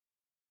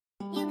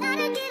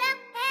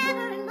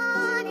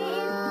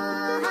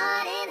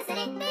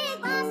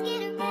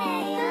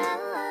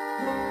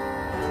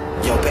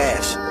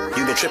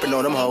tripping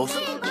on them hoes.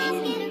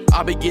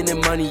 I be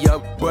getting money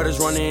up, brothers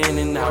running in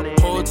and out.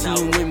 Whole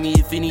team with me,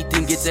 if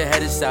anything gets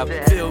ahead of south.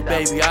 Phil,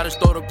 baby, I just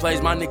stole the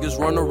place, my niggas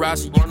run around.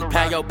 So you can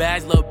pack your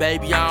bags, little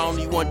baby, I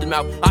only want them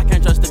out. I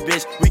can't trust a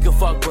bitch, we can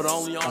fuck, but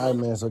only on. Alright,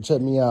 man, so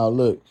check me out.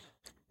 Look,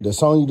 the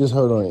song you just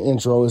heard on the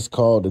intro is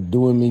called The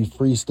Doing Me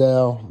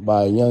Freestyle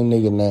by a young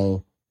nigga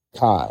named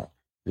Kai.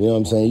 You know what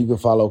I'm saying? You can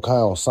follow Kai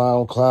on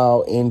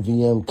SoundCloud,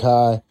 NVM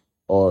Kai,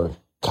 or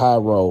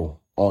Cairo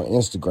on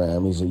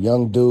Instagram. He's a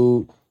young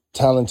dude,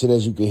 talented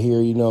as you can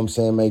hear, you know what I'm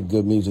saying, make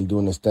good music,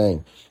 doing this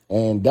thing.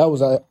 And that was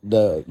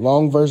the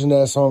long version of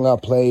that song I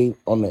played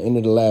on the end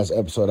of the last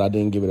episode. I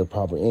didn't give it a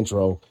proper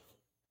intro.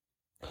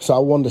 So I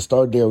wanted to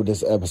start there with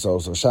this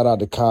episode. So shout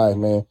out to Kai,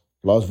 man.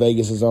 Las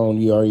Vegas is on,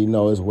 you already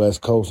know, it's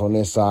West Coast on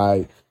this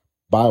side,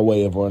 by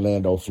way of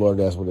Orlando,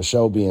 Florida. That's where the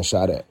show being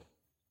shot at.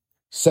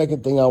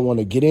 Second thing I want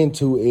to get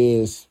into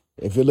is,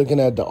 if you're looking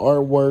at the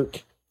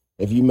artwork,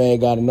 if you may have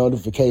got a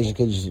notification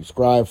because you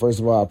subscribed, first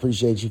of all, I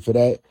appreciate you for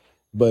that.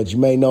 But you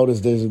may notice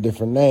there's a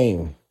different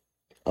name.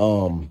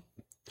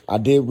 I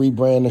did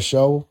rebrand the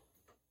show.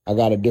 I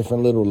got a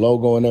different little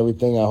logo and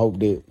everything. I hope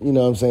that, you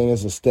know what I'm saying,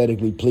 it's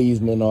aesthetically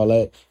pleasing and all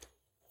that.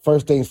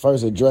 First things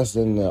first,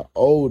 addressing the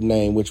old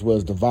name, which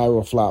was the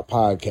Viral Flop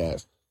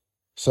Podcast.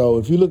 So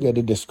if you look at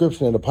the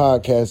description of the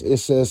podcast, it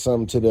says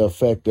something to the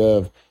effect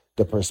of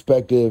the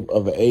perspective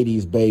of an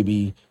 80s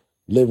baby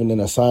living in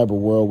a cyber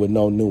world with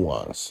no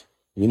nuance.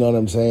 You know what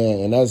I'm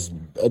saying? And that's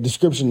a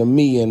description of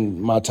me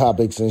and my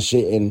topics and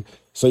shit, and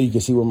so you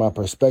can see where my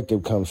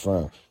perspective comes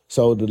from.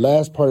 So the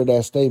last part of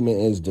that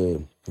statement is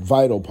the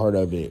vital part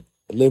of it,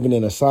 living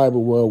in a cyber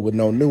world with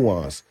no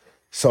nuance.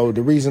 So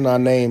the reason I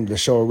named the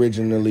show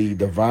originally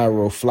the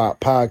Viral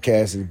Flop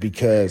Podcast is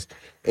because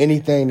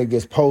anything that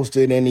gets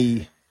posted,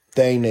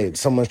 anything that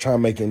someone's trying to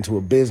make into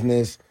a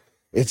business,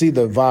 it's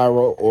either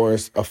viral or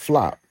it's a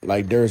flop.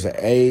 Like there's an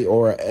A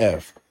or an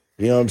F.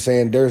 You know what I'm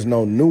saying? There's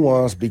no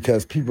nuance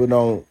because people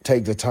don't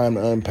take the time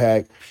to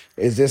unpack.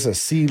 Is this a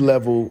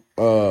C-level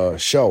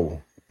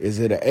show? Is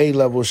it an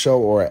A-level show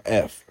or an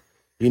F?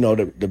 You know,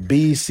 the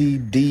B, C,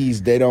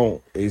 Ds, they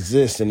don't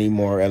exist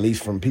anymore, at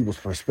least from people's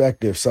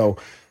perspective. So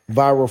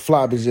Viral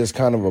Flop is just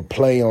kind of a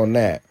play on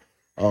that.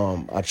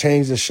 I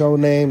changed the show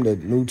name. The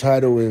new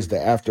title is the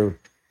After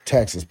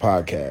Taxes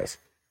Podcast.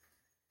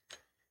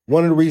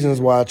 One of the reasons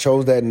why I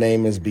chose that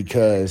name is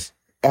because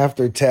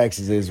After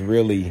Taxes is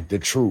really the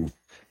truth.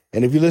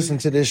 And if you listen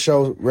to this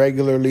show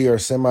regularly or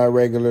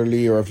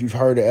semi-regularly, or if you've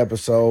heard an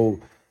episode,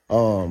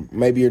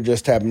 maybe you're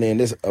just tapping in.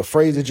 This a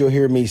phrase that you'll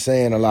hear me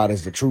saying a lot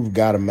is the truth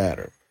gotta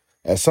matter.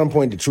 At some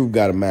point, the truth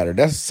gotta matter.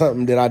 That's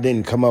something that I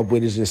didn't come up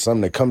with. It's just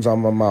something that comes out of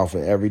my mouth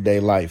in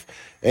everyday life.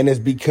 And it's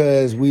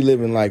because we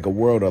live in like a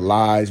world of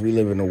lies. We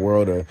live in a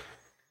world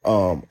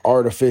of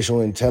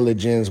artificial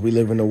intelligence. We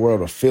live in a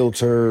world of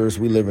filters.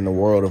 We live in a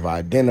world of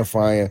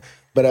identifying.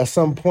 But at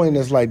some point,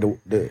 it's like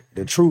the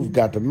truth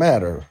got to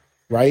matter,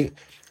 right?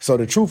 So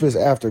the truth is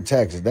after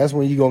taxes. That's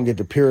when you're going to get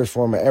the purest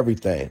form of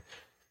everything.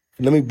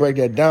 Let me break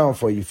that down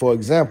for you. For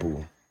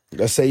example,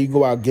 let's say you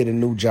go out and get a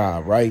new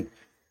job, right?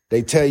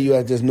 They tell you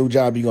at this new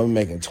job you're going to be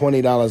making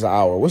 $20 an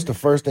hour. What's the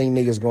first thing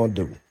niggas going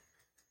to do?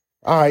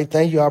 All right,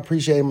 thank you. I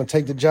appreciate it. I'm going to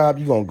take the job.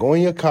 You're going to go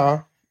in your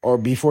car, or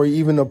before you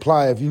even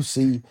apply, if you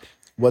see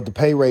what the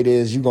pay rate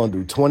is, you're going to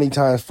do 20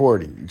 times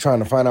 40. You're trying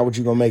to find out what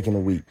you're going to make in a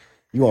week.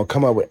 You're going to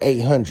come up with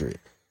 800.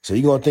 So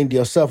you're going to think to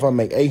yourself, I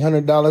make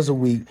 $800 a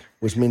week,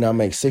 which means I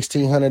make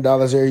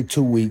 $1,600 every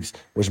 2 weeks,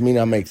 which means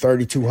I make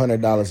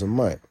 $3,200 a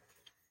month,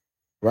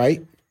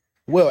 right?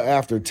 Well,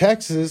 after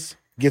taxes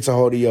gets a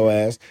hold of your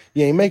ass,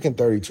 you ain't making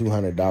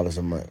 $3,200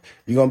 a month.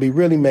 You're going to be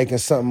really making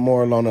something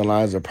more along the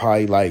lines of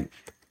probably like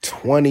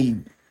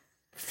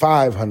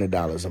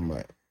 $2,500 a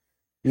month.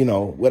 You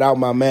know, without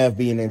my math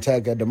being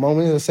intact at the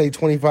moment, let's say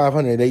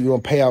 $2,500, then you're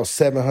going to pay out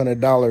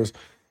 $700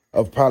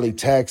 of probably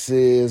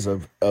taxes,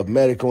 of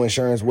medical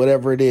insurance,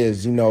 whatever it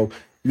is. You know,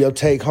 your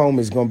take home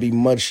is going to be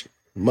much,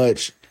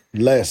 much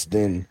less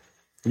than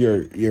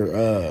your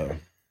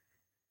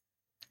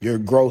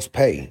gross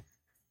pay.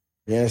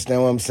 You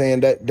understand what I'm saying?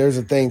 That there's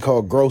a thing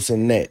called gross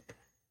and net.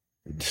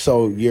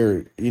 So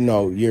your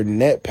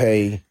net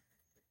pay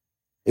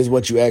is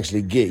what you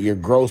actually get. Your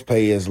gross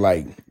pay is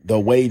like the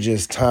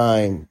wages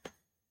time,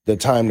 the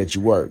time that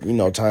you work, you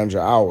know, times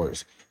your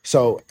hours.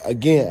 So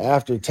again,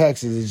 after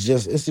taxes,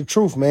 it's the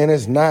truth, man.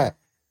 It's not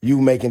you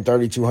making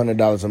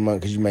 $3,200 a month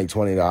because you make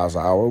 $20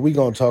 an hour. We're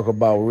going to talk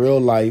about real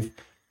life.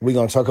 We're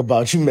going to talk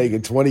about you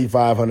making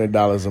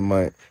 $2,500 a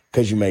month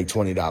because you make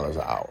 $20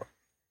 an hour,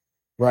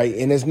 right?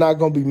 And it's not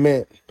going to be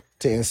meant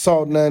to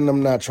insult nothing.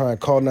 I'm not trying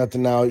to call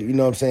nothing out. You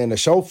know what I'm saying? The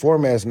show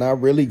format's not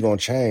really going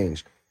to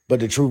change, but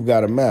the truth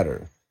got to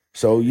matter.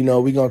 So, you know,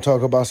 we're going to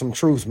talk about some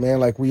truths, man,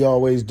 like we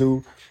always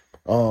do.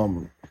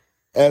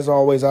 As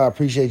always, I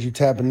appreciate you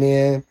tapping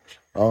in.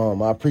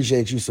 I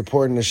appreciate you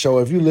supporting the show.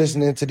 If you're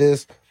listening to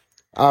this,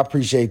 I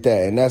appreciate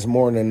that, and that's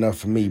more than enough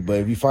for me. But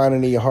if you find it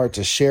in your heart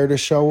to share the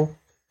show,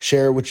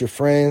 share it with your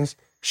friends,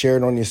 share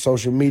it on your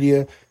social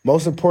media.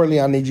 Most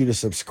importantly, I need you to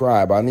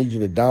subscribe. I need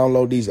you to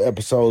download these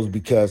episodes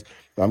because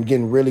I'm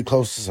getting really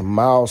close to some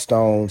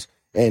milestones,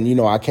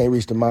 And, I can't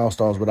reach the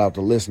milestones without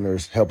the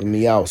listeners helping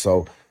me out.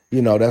 So,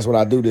 that's what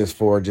I do this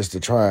for, just to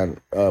try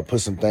and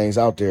put some things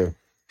out there.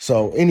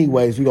 So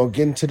anyways, we're going to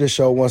get into the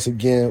show once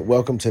again.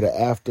 Welcome to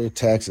the After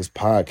Taxes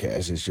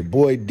Podcast. It's your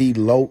boy D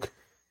Loke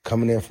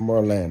coming in from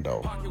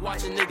Orlando.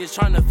 Watching niggas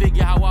trying to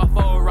figure how I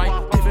fall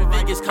right. Different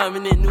figures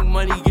coming in, new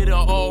money, get it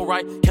all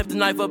right. Kept the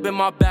knife up in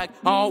my back,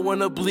 I don't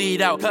want to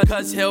bleed out.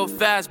 Cuts held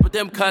fast, but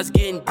them cuts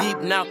getting deep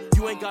now.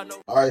 You ain't got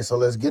no... All right, so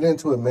let's get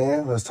into it,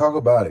 man. Let's talk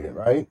about it,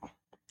 right?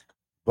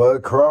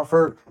 Bud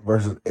Crawford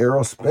versus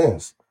Errol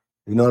Spence.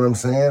 You know what I'm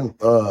saying?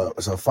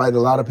 It's a fight a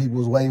lot of people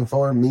was waiting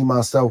for. Me,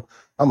 myself,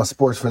 I'm a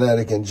sports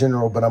fanatic in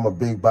general, but I'm a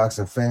big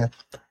boxing fan.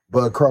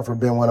 Bud Crawford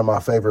been one of my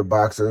favorite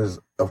boxers.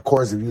 Of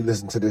course, if you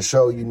listen to the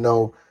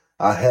show,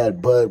 I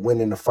had Bud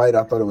winning the fight.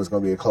 I thought it was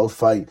going to be a close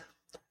fight.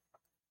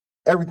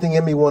 Everything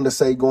in me wanted to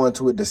say going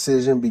to a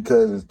decision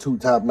because it's two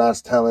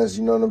top-notch talents.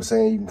 You know what I'm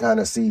saying? You can kind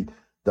of see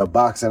the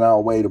boxing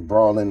outweigh the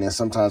brawling, and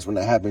sometimes when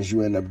that happens,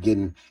 you end up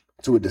getting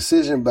to a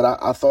decision. But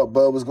I thought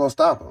Bud was going to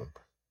stop him.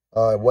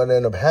 What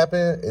ended up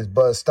happening is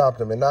Bud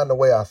stopped him, and not in the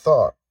way I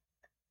thought.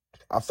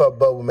 I thought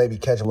Bud would maybe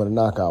catch him with a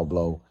knockout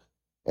blow.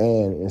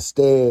 And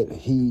instead,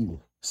 he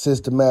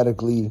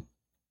systematically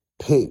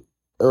picked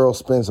Errol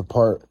Spence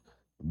apart,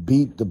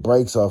 beat the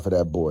brakes off of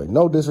that boy.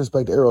 No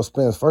disrespect to Errol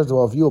Spence. First of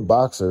all, if you're a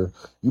boxer,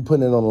 you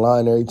put it on the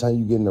line every time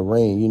you get in the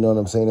ring. You know what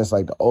I'm saying? It's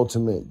like the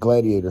ultimate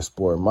gladiator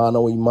sport.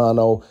 Mano y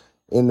mano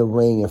in the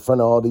ring in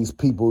front of all these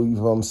people. You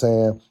know what I'm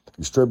saying?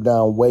 You strip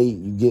down weight.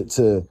 You get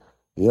to,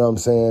 you know what I'm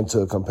saying, to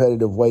a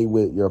competitive weight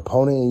with your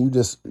opponent, and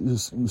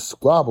you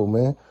squabble,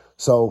 man.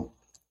 So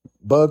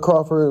Bud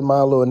Crawford,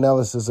 my little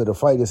analysis of the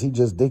fight is he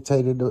just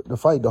dictated the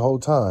fight the whole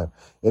time.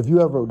 The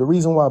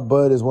reason why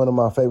Bud is one of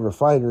my favorite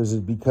fighters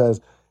is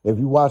because if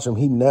you watch him,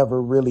 he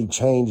never really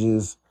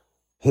changes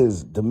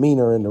his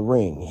demeanor in the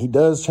ring. He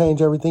does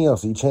change everything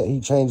else. He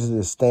changes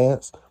his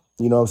stance.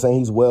 You know what I'm saying?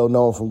 He's well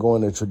known from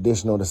going to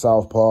traditional to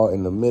southpaw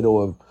in the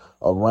middle of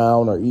a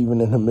round or even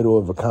in the middle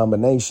of a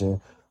combination.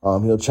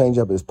 He'll change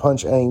up his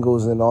punch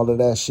angles and all of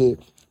that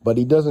shit, but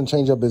he doesn't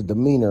change up his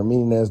demeanor,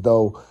 meaning as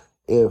though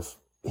if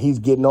he's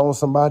getting on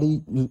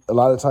somebody, a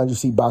lot of times you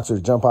see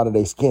boxers jump out of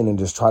their skin and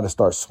just try to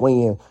start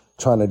swinging,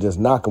 trying to just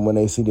knock them when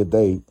they see that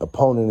their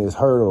opponent is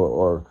hurt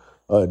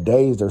or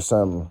dazed or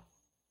something.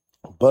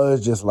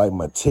 Bud's just like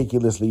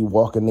meticulously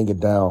walking nigga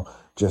down,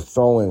 just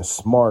throwing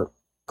smart,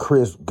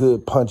 crisp,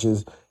 good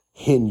punches,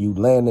 hitting you,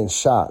 landing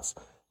shots.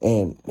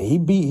 And he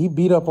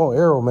beat up on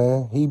Errol,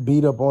 man. He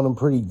beat up on him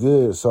pretty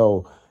good.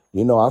 So,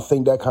 I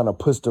think that kind of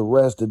puts to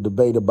rest the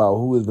debate about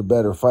who is the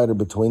better fighter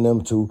between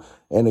them two.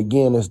 And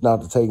again, it's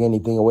not to take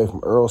anything away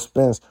from Errol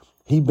Spence.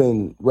 He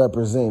been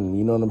representing,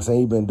 you know what I'm saying?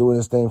 He been doing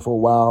this thing for a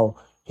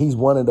while. He's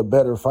one of the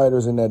better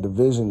fighters in that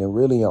division and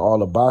really in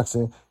all of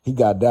boxing. He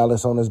got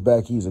Dallas on his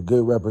back. He's a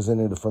good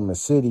representative from the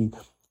city.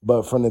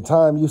 But from the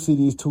time you see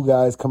these two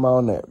guys come out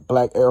in their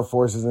black Air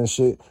Forces and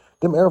shit,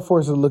 them Air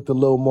Forces looked a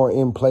little more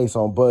in place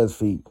on Bud's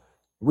feet.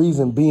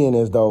 Reason being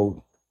is,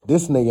 though,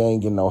 this nigga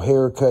ain't getting no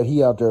haircut.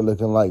 He out there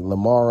looking like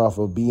Lamar off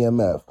of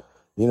BMF.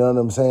 You know what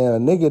I'm saying? A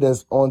nigga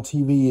that's on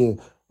TV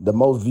and the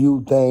most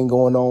viewed thing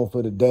going on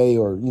for the day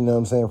or, you know what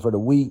I'm saying, for the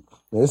week,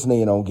 this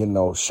nigga don't get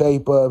no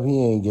shape up.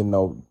 He ain't getting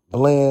no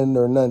blend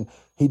or nothing.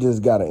 He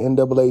just got an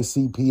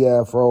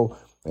NAACP afro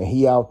and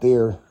he out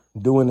there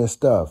doing his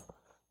stuff.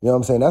 You know what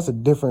I'm saying? That's a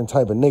different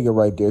type of nigga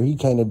right there. He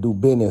came to do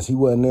business. He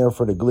wasn't there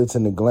for the glitz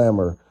and the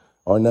glamour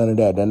or none of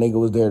that. That nigga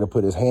was there to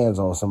put his hands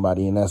on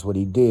somebody, and that's what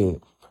he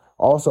did.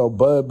 Also,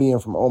 Bud being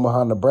from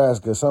Omaha,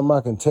 Nebraska, something I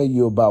can tell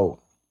you about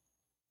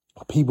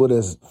people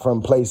that's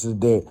from places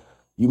that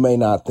you may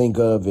not think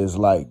of as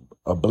like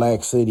a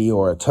black city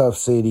or a tough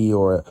city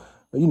or,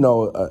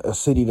 a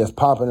city that's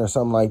popping or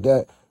something like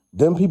that.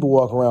 Them people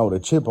walk around with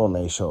a chip on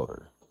their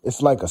shoulder.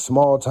 It's like a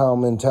small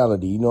town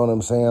mentality. You know what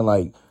I'm saying?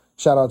 Like,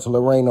 shout out to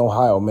Lorain,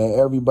 Ohio, man.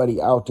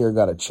 Everybody out there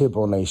got a chip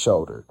on their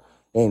shoulder.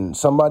 And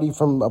somebody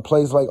from a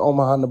place like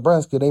Omaha,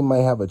 Nebraska, they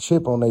might have a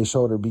chip on their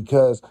shoulder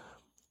because,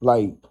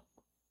 like,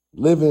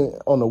 living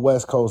on the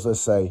West Coast,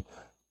 let's say,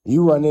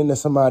 you run into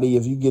somebody,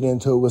 if you get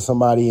into it with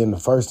somebody, and the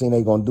first thing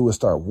they going to do is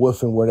start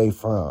woofing where they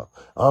from.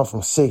 I'm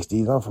from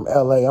 60s. I'm from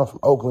L.A. I'm from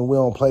Oakland. We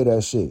don't play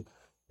that shit.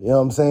 You know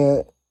what I'm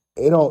saying?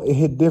 It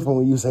hit different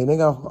when you say,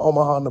 nigga, I'm from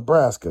Omaha,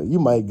 Nebraska. You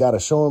might got to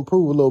show and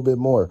prove a little bit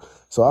more.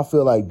 So I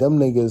feel like them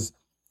niggas,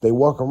 they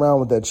walk around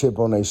with that chip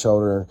on their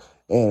shoulder.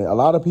 And a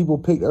lot of people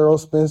picked Errol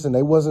Spence, and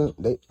they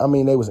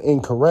was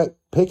incorrect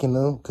picking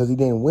him because he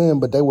didn't win,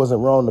 but they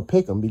wasn't wrong to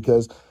pick him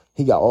because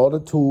he got all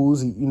the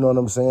tools. You know what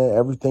I'm saying?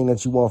 Everything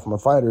that you want from a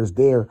fighter is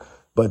there.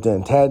 But the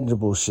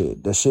intangible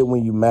shit, the shit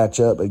when you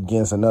match up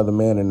against another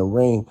man in the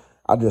ring,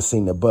 I just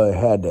seen that Bud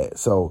had that.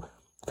 So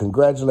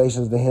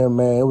congratulations to him,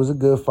 man. It was a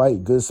good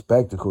fight, good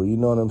spectacle. You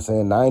know what I'm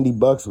saying?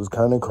 $90 was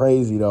kind of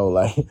crazy, though.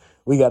 Like,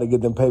 we got to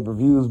get them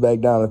pay-per-views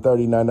back down to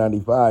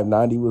 $39.95.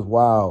 $90 was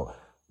wild.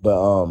 But,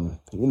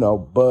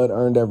 Bud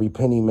earned every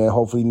penny, man.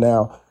 Hopefully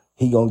now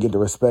he going to get the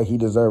respect he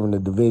deserves in the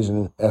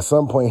division. At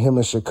some point, him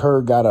and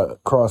Shakur got to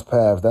cross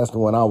paths. That's the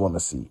one I want to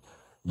see.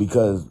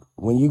 Because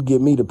when you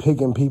get me to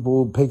picking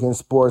people, picking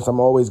sports, I'm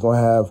always going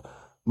to have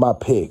my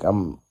pick.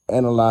 I'm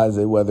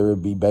analyzing whether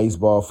it be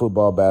baseball,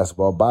 football,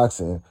 basketball,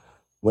 boxing.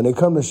 When it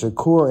comes to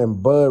Shakur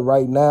and Bud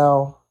right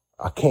now,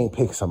 I can't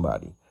pick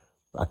somebody.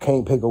 I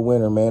can't pick a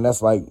winner, man.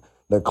 That's like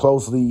the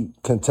closely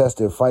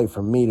contested fight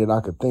for me that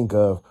I could think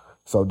of.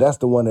 So that's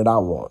the one that I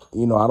want.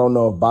 You know, I don't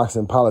know if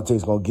boxing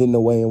politics going to get in the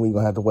way and we're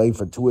going to have to wait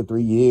for 2 or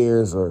 3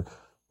 years or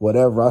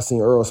whatever. I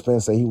seen Earl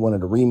Spence say he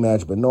wanted a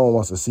rematch, but no one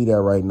wants to see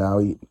that right now.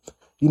 It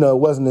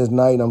wasn't his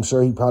night. I'm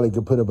sure he probably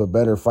could put up a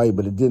better fight,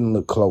 but it didn't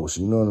look close.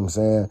 You know what I'm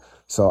saying?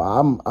 So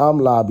I'm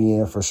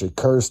lobbying for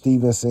Shakur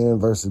Stevenson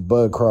versus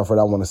Bud Crawford.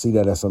 I want to see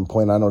that at some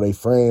point. I know they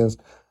friends.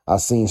 I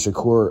seen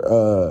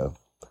Shakur,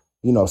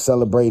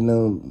 celebrating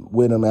them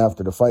with him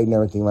after the fight and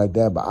everything like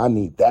that, but I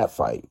need that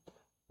fight.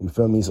 You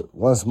feel me? So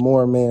once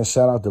more, man,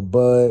 shout out to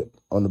Bud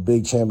on the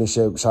big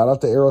championship. Shout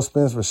out to Errol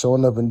Spence for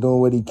showing up and doing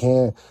what he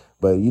can.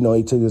 But,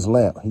 he took his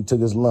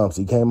lumps.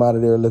 He came out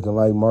of there looking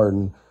like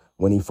Martin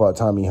when he fought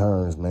Tommy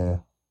Hearns,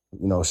 man.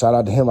 Shout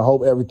out to him. I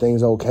hope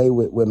everything's okay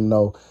with him,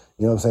 though.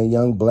 You know what I'm saying?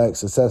 Young, black,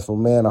 successful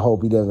man. I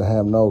hope he doesn't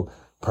have no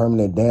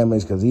permanent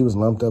damage because he was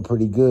lumped up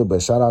pretty good.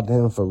 But shout out to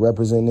him for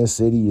representing this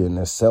city and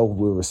himself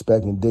with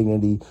respect and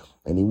dignity.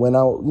 And he went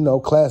out,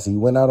 classy. He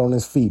went out on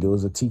his feet. It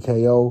was a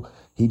TKO.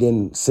 He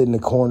didn't sit in the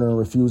corner and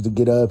refuse to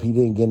get up. He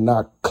didn't get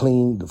knocked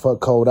clean, the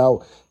fuck cold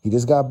out. He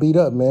just got beat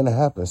up, man. It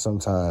happens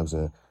sometimes.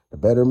 And the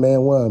better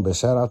man won, but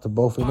shout out to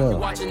both of them.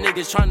 Watching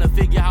niggas trying to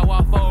figure how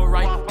I fall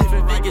right.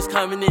 Different figures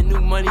coming in, new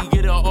money,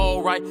 get it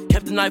all right.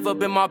 Kept the knife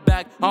up in my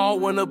back, I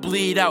don't wanna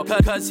bleed out.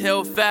 Cuts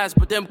held fast,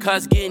 but them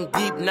cuts getting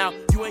deep now.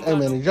 Hey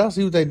man, did y'all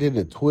see what they did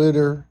to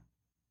Twitter?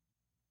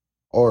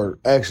 Or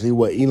actually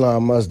what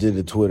Elon Musk did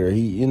to Twitter.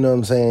 He, you know what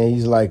I'm saying?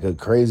 He's like a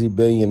crazy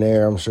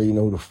billionaire. I'm sure you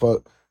know who the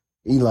fuck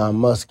Elon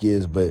Musk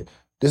is, but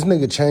this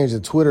nigga changed the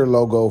Twitter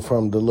logo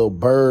from the little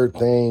bird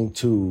thing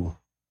to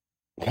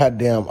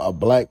goddamn a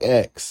black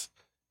X.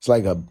 It's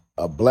like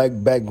a black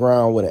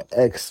background with an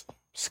X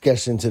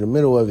sketched into the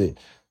middle of it.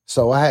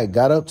 So I had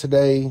got up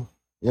today, you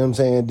know what I'm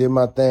saying, did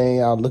my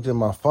thing. I looked at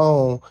my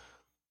phone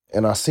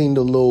and I seen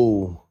the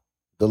little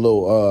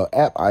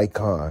app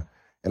icon.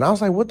 And I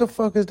was like, what the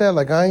fuck is that?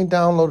 Like, I ain't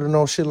downloaded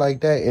no shit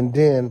like that. And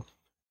then,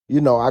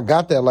 I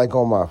got that like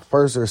on my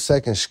first or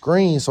second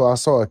screen. So I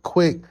saw it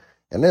quick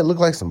and it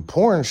looked like some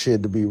porn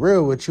shit, to be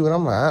real with you. And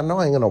I'm like, I know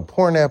I ain't got no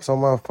porn apps on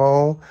my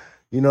phone.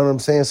 You know what I'm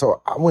saying?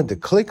 So I went to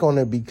click on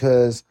it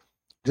because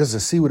just to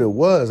see what it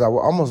was. I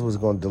almost was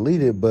going to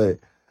delete it, but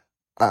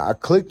I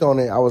clicked on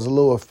it. I was a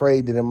little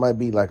afraid that it might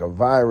be like a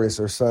virus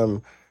or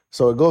something.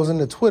 So it goes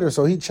into Twitter.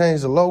 So he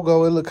changed the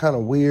logo. It looked kind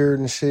of weird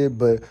and shit,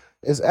 but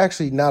it's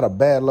actually not a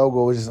bad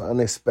logo. It's just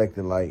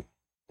unexpected. Like,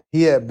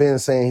 he had been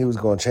saying he was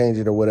going to change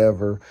it or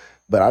whatever,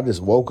 but I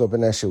just woke up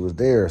and that shit was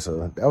there.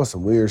 So that was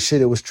some weird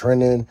shit. It was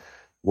trending.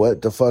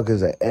 What the fuck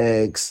is an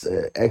X?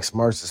 X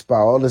marks the spot.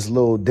 All this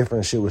little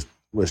different shit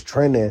was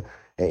trending.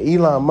 And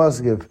Elon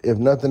Musk, if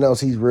nothing else,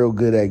 he's real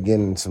good at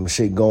getting some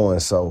shit going.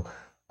 So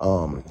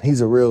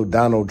he's a real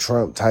Donald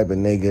Trump type of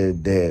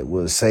nigga that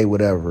will say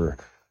whatever.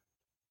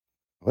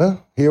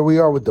 Well, here we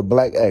are with the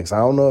black X. I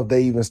don't know if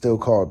they even still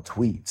call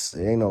tweets.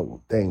 It ain't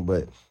no thing.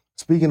 But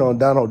speaking on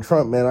Donald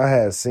Trump, man, I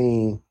had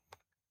seen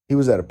he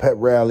was at a pep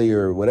rally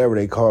or whatever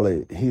they call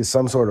it. He's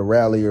some sort of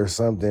rally or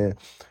something.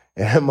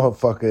 And that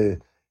motherfucker,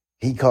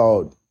 he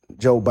called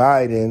Joe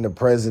Biden, the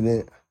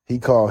president, he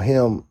called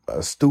him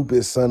a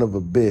stupid son of a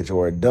bitch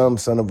or a dumb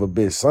son of a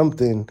bitch,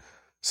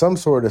 some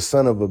sort of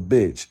son of a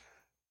bitch.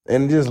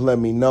 And it just let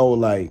me know,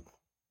 like,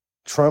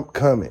 Trump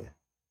coming.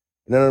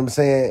 You know what I'm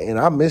saying? And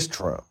I miss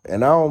Trump.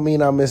 And I don't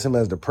mean I miss him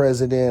as the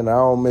president. I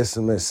don't miss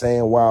him as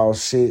saying wild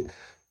shit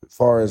as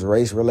far as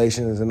race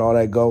relations and all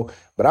that go.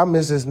 But I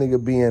miss this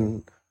nigga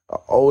being an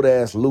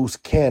old-ass loose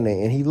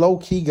cannon. And he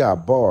low-key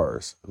got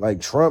bars.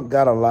 Like, Trump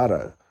got a lot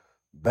of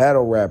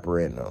battle rapper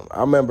in him. I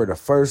remember the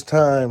first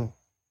time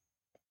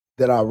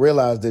that I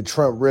realized that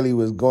Trump really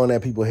was going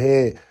at people's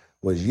head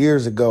was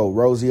years ago.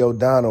 Rosie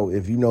O'Donnell,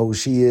 if you know who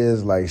she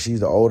is, like,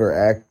 she's the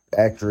older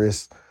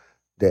actress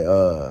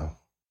that,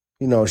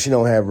 she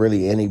don't have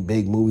really any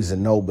big movies to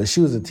know, but she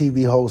was a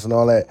TV host and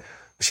all that.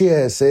 She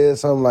had said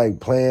something like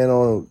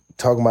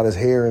talking about his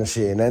hair and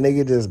shit, and that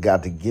nigga just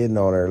got to getting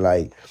on her.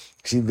 Like,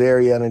 she's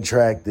very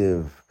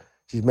unattractive.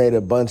 She's made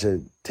a bunch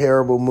of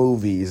terrible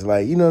movies.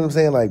 Like, you know what I'm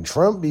saying? Like,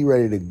 Trump be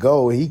ready to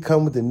go. He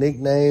come with the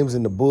nicknames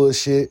and the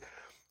bullshit.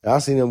 I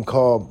seen him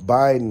call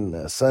Biden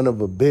a son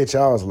of a bitch.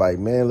 I was like,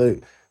 man,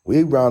 look,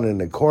 we rounding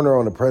the corner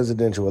on the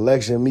presidential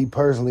election. Me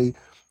personally,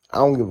 I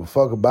don't give a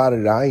fuck about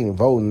it. I ain't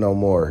voting no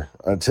more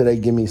until they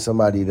give me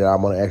somebody that I'm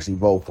going to actually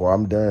vote for.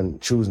 I'm done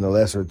choosing the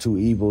lesser of two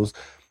evils.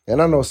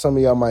 And I know some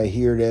of y'all might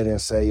hear that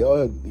and say,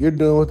 oh, you're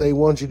doing what they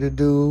want you to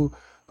do.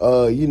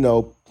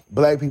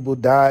 Black people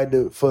died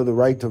for the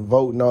right to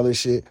vote and all this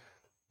shit,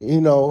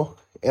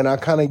 and I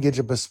kind of get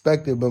your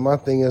perspective. But my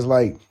thing is,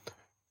 like,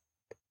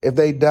 if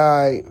they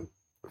die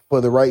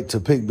for the right to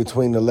pick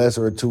between the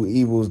lesser of two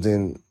evils,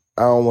 then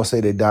I don't want to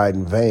say they died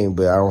in vain,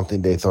 but I don't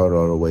think they thought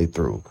all the way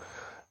through.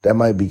 That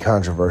might be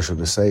controversial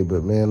to say,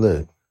 but man,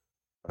 look,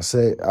 I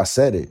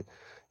said it.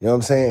 You know what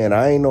I'm saying? And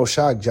I ain't no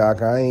shock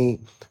jock. I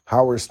ain't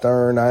Howard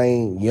Stern. I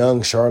ain't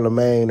young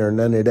Charlemagne or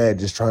none of that,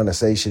 just trying to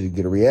say shit to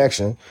get a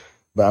reaction.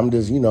 But I'm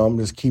just, I'm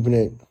just keeping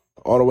it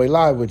all the way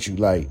live with you.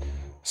 Like,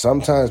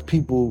 sometimes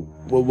people,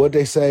 well, what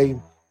they say,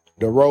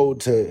 the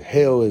road to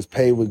hell is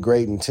paved with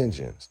great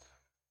intentions.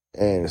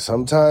 And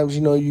sometimes,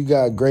 you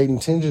got great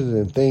intentions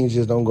and things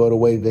just don't go the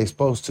way they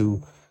supposed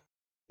to.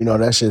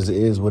 That shit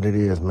is what it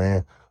is,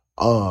 man.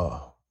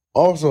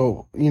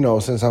 Also,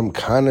 since I'm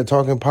kind of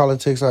talking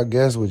politics, I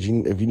guess, which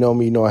if you know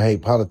me, you know I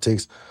hate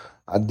politics.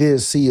 I did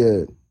see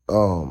an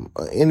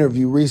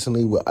interview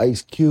recently with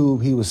Ice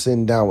Cube. He was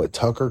sitting down with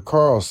Tucker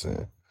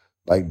Carlson,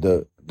 like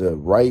the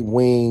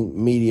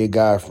right-wing media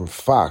guy from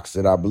Fox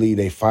that I believe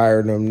they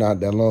fired him not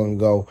that long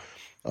ago.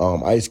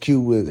 Ice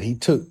Cube, he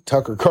took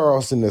Tucker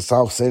Carlson to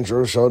South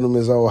Central, showed him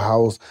his old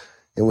house,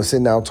 and was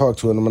sitting down talking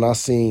to him. And I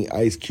seen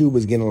Ice Cube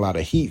was getting a lot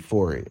of heat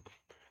for it.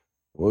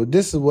 Well,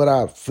 this is what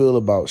I feel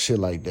about shit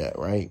like that,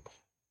 right?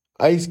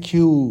 Ice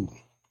Cube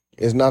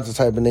is not the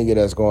type of nigga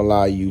that's going to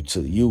allow you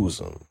to use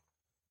him.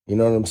 You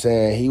know what I'm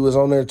saying? He was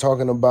on there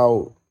talking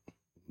about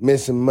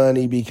missing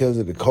money because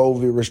of the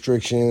COVID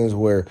restrictions,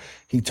 where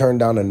he turned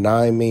down a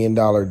 $9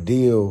 million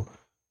deal,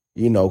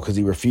 because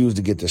he refused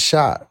to get the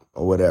shot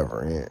or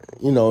whatever. And,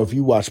 if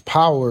you watch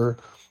Power,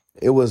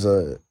 it was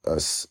a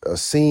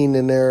scene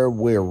in there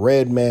where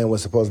Redman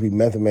was supposed to be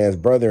Method Man's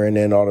brother, and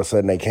then all of a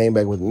sudden they came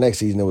back with the next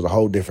season, it was a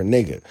whole different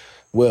nigga.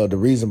 Well, the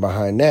reason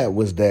behind that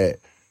was that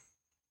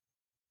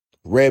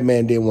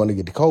Redman didn't want to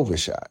get the COVID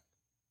shot.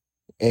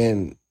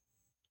 And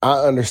I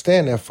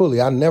understand that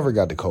fully. I never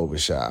got the COVID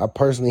shot. I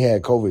personally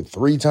had COVID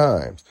 3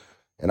 times.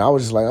 And I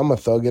was just like, I'm going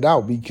to thug it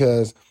out,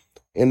 because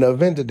in the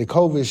event that the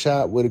COVID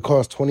shot would have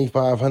cost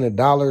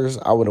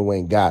 $2,500, I would have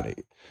went and got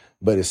it.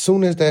 But as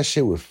soon as that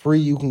shit was free,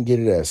 you can get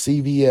it at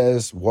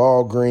CVS,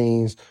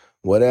 Walgreens,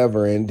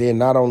 whatever. And then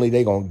not only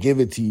they going to give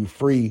it to you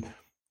free,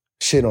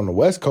 shit on the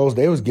West Coast,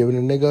 they was giving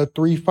a nigga a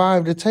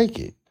 3-5 to take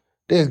it.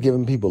 They was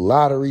giving people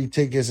lottery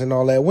tickets and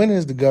all that. When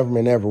has the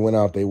government ever went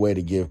out their way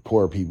to give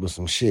poor people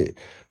some shit?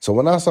 So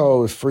when I saw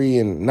it was free,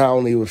 and not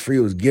only it was free,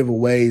 it was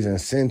giveaways,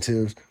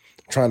 incentives,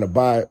 trying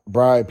to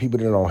bribe people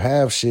that don't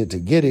have shit to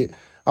get it,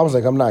 I was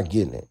like, I'm not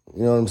getting it.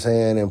 You know what I'm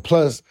saying? And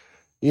plus,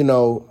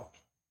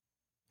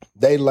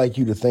 they like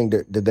you to think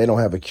that they don't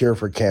have a cure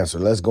for cancer.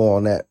 Let's go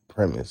on that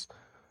premise.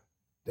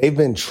 They've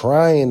been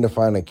trying to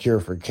find a cure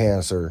for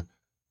cancer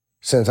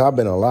since I've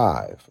been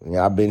alive.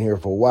 I've been here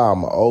for a while.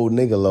 I'm an old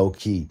nigga, low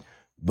key.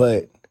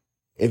 But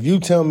if you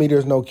tell me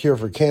there's no cure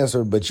for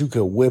cancer, but you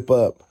could whip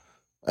up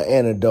an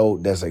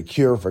antidote that's a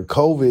cure for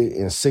COVID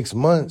in 6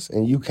 months,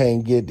 and you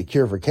can't get the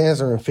cure for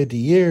cancer in 50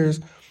 years,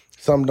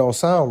 something don't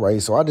sound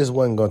right. So I just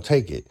wasn't going to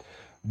take it.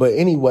 But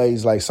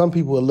anyways, like, some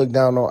people would look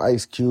down on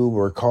Ice Cube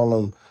or call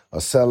him a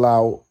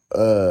sellout,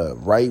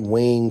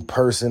 right-wing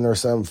person or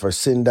something for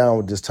sitting down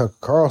with this Tucker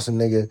Carlson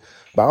nigga.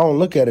 But I don't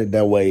look at it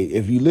that way.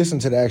 If you listen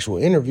to the actual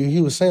interview, he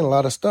was saying a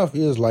lot of stuff. He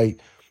was like,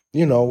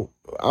 I'm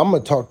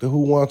going to talk to who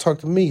want to talk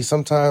to me.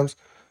 Sometimes,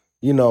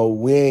 we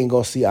ain't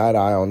going to see eye to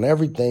eye on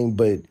everything,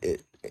 but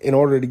in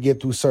order to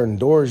get through certain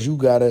doors, you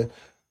got to,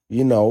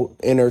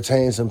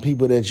 entertain some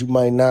people that you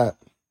might not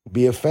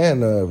be a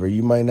fan of, or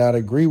you might not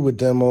agree with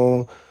them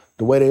on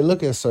the way they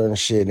look at certain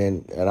shit.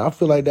 And I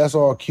feel like that's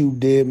all Cube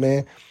did,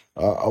 man.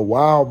 A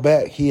while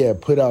back, he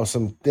had put out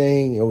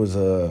something. It was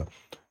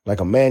like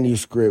a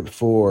manuscript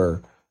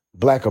for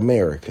Black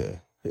America,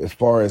 as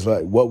far as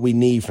like what we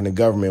need from the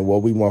government,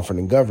 what we want from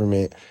the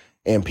government.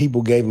 And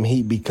people gave him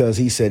heat because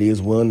he said he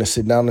was willing to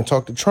sit down and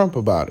talk to Trump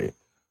about it.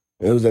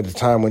 It was at the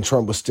time when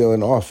Trump was still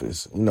in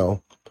office,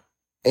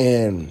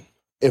 And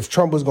if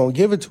Trump was going to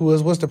give it to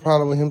us, what's the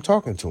problem with him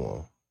talking to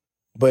him?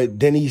 But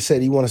then he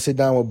said he want to sit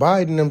down with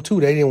Biden and them too.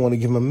 They didn't want to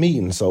give him a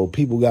meeting, so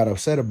people got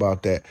upset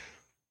about that.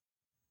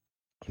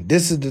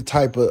 This is the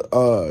type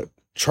of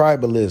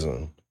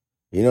tribalism,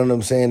 you know what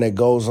I'm saying, that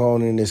goes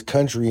on in this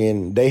country,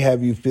 and they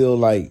have you feel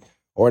like,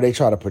 or they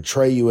try to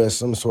portray you as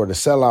some sort of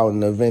sellout in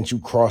the event you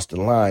cross the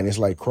line. It's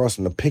like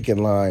crossing the picket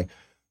line.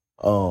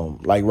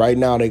 Like right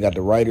now, they got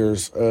the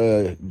Writers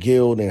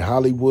Guild in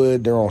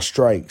Hollywood. They're on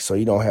strike, so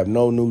you don't have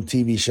no new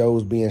TV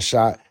shows being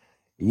shot.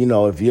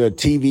 If you're a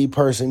TV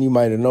person, you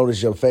might have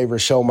noticed your favorite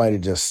show might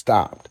have just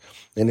stopped,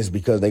 and it's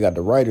because they got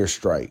the writer's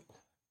strike.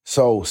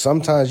 So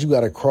sometimes you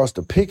got to cross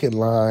the picket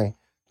line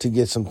to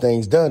get some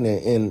things done.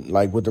 And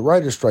like with the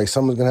writer's strike,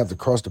 someone's going to have to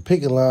cross the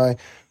picket line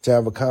to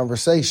have a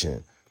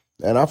conversation.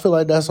 And I feel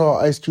like that's all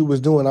Ice Cube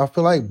was doing. I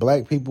feel like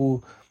black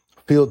people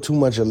feel too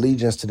much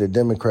allegiance to the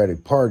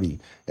Democratic Party.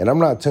 And I'm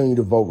not telling you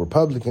to vote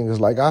Republican, because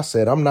like I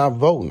said, I'm not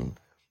voting.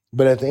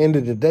 But at the end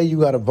of the day, you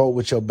got to vote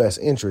with your best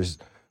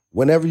interest.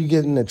 Whenever you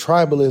get into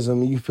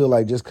tribalism, you feel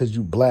like just because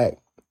you black,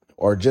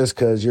 or just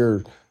because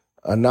you're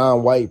a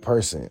non-white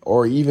person,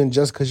 or even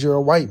just because you're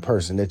a white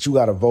person, that you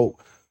got to vote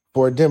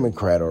for a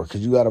Democrat, or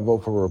because you got to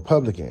vote for a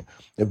Republican.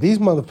 If these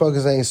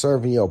motherfuckers ain't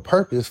serving your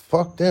purpose,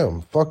 fuck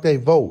them. Fuck they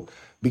vote.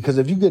 Because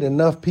if you get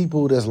enough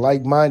people that's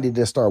like-minded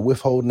that start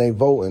withholding their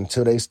vote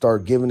until they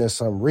start giving us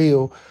something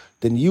real,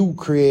 then you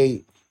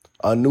create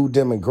a new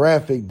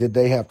demographic that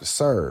they have to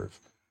serve.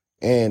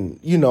 And,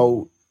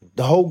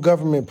 the whole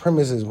government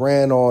premise is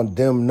ran on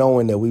them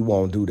knowing that we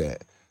won't do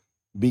that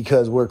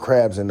because we're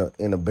crabs in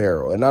a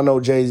barrel. And I know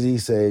Jay-Z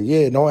said,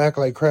 yeah, don't act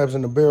like crabs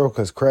in a barrel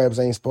because crabs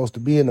ain't supposed to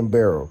be in a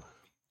barrel.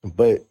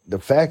 But the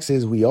facts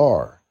is we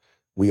are.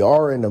 We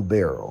are in a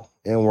barrel.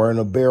 And we're in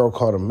a barrel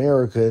called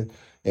America,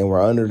 and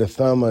we're under the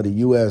thumb of the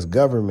U.S.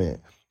 government.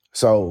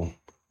 So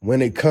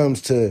when it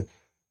comes to,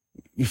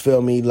 you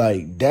feel me,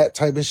 like that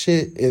type of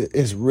shit,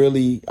 it's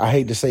really, I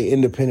hate to say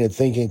independent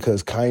thinking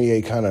because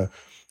Kanye kind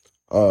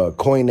of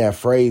coined that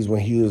phrase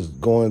when he was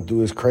going through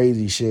his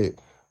crazy shit.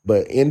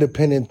 But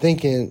independent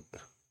thinking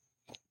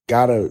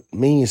gotta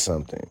mean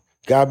something.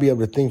 Gotta be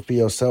able to think for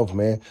yourself,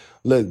 man.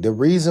 Look, the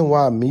reason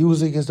why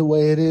music is the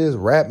way it is,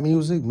 rap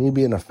music, me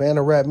being a fan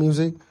of rap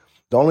music,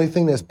 the only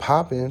thing that's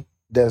popping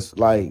that's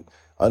like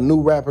a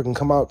new rapper can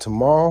come out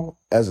tomorrow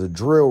as a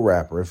drill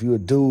rapper. If you a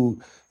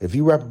dude, if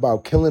you rap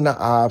about killing the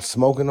ops,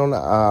 smoking on the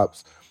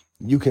ops,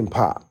 you can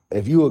pop.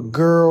 If you a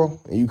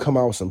girl and you come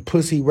out with some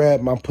pussy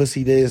rap, my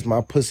pussy this,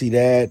 my pussy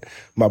that,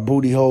 my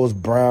booty hole's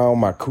brown,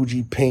 my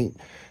coochie pink,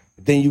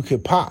 then you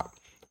could pop.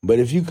 But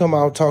if you come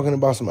out talking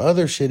about some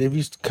other shit, if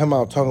you come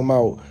out talking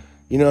about,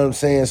 you know what I'm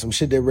saying, some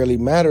shit that really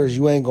matters,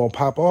 you ain't gonna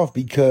pop off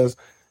because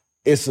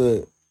it's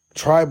a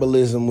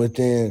tribalism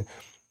within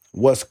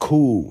what's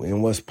cool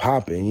and what's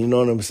popping, you know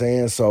what I'm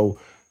saying? So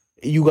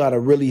you gotta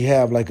really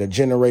have like a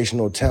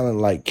generational talent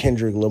like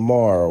Kendrick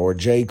Lamar or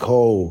J.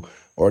 Cole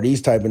or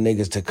these type of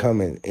niggas to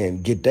come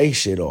and get they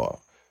shit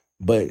off.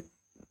 But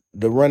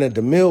the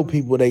run-of-the-mill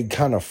people, they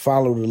kind of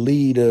follow the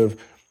lead of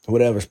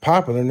whatever's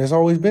popular, and it's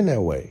always been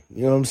that way.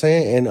 You know what I'm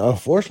saying? And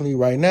unfortunately,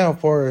 right now, as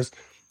far as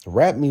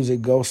rap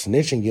music goes,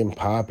 snitching getting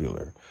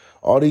popular.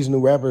 All these new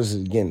rappers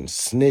is getting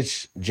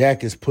snitch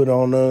jackets put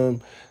on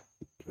them.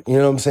 You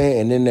know what I'm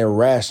saying? And then they're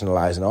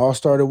rationalizing. It all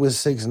started with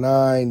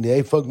 6ix9ine.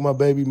 They fucked my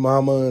baby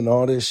mama and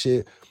all this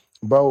shit.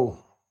 Bro,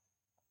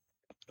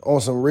 on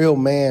some real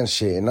man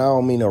shit, and I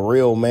don't mean a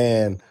real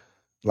man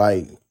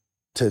like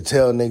to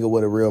tell nigga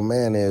what a real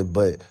man is,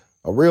 but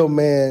a real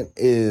man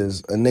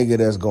is a nigga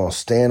that's gonna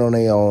stand on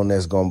their own,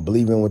 that's gonna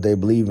believe in what they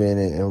believe in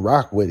and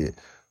rock with it.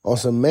 On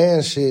some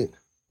man shit,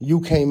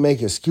 you can't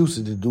make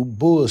excuses to do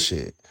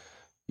bullshit.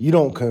 You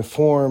don't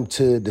conform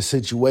to the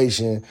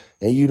situation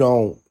and you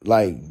don't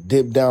like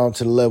dip down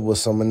to the level of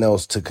someone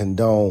else to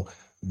condone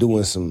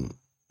doing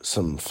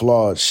some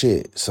flawed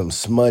shit, some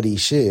smutty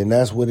shit. And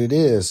that's what it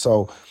is.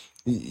 So,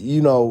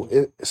 you know,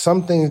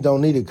 some things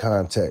don't need a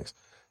context.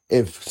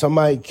 If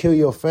somebody kill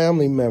your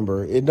family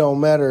member, it don't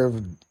matter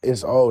if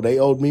it's, oh, they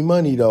owed me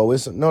money though.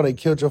 It's no, they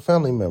killed your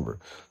family member.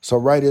 So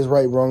right is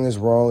right, wrong is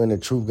wrong, and the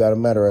truth gotta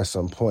matter at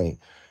some point.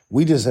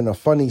 We just in a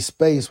funny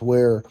space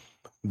where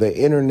the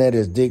internet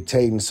is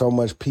dictating so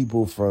much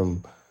people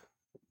from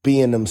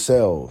being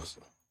themselves.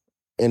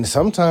 And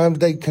sometimes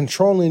they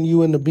controlling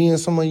you into being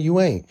someone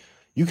you ain't.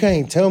 You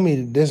can't tell me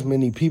that this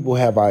many people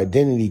have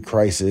identity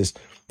crisis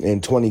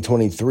in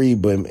 2023,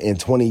 but in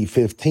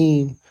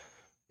 2015,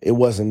 it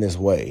wasn't this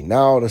way.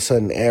 Now all of a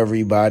sudden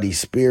everybody's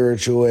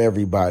spiritual,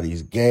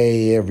 everybody's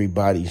gay,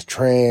 everybody's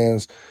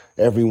trans,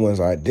 everyone's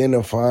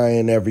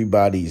identifying,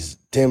 everybody's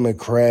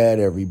Democrat,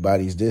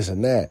 everybody's this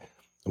and that.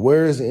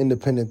 Where is the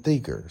independent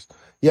thinkers?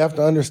 You have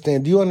to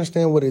understand, do you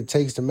understand what it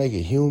takes to make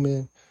a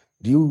human?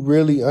 Do you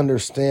really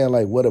understand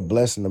like what a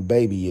blessing a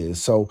baby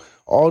is? So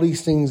all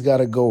these things got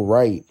to go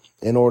right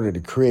in order to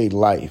create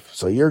life.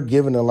 So you're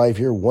given a life,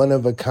 you're one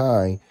of a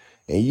kind,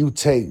 and you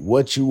take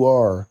what you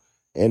are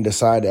and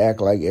decide to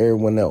act like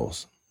everyone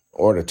else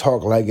or to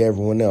talk like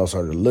everyone else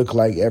or to look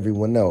like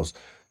everyone else.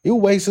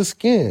 You'll waste of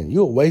skin.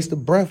 You'll waste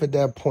of breath at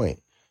that point.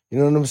 You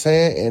know what I'm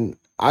saying? And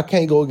I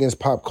can't go against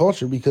pop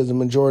culture because the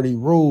majority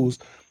rules.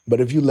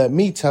 But if you let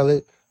me tell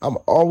it, I'm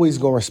always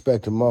going to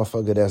respect a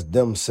motherfucker that's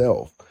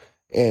themselves.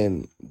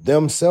 And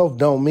themselves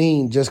don't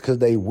mean just because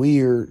they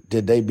weird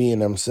that they being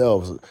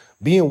themselves.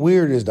 Being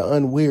weird is the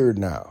unweird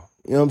now.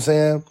 You know what I'm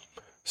saying?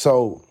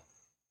 So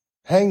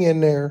hang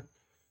in there.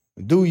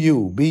 Do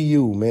you. Be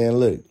you, man.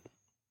 Look,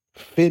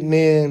 fitting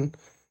in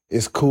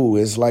is cool.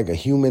 It's like a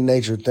human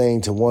nature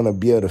thing to want to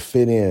be able to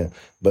fit in.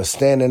 But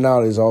standing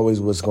out is always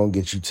what's going to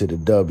get you to the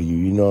W.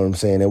 You know what I'm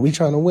saying? And we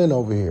trying to win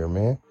over here,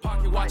 man.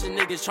 Pocket watching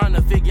niggas trying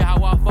to figure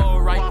how I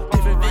fall right.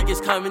 Different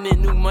figures coming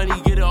in, new money,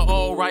 get it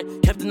all right.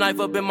 Kept the knife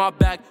up in my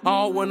back,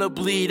 I don't want to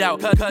bleed out.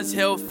 Cuts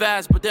held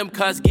fast, but them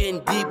cuts getting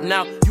deep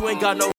now. You ain't got no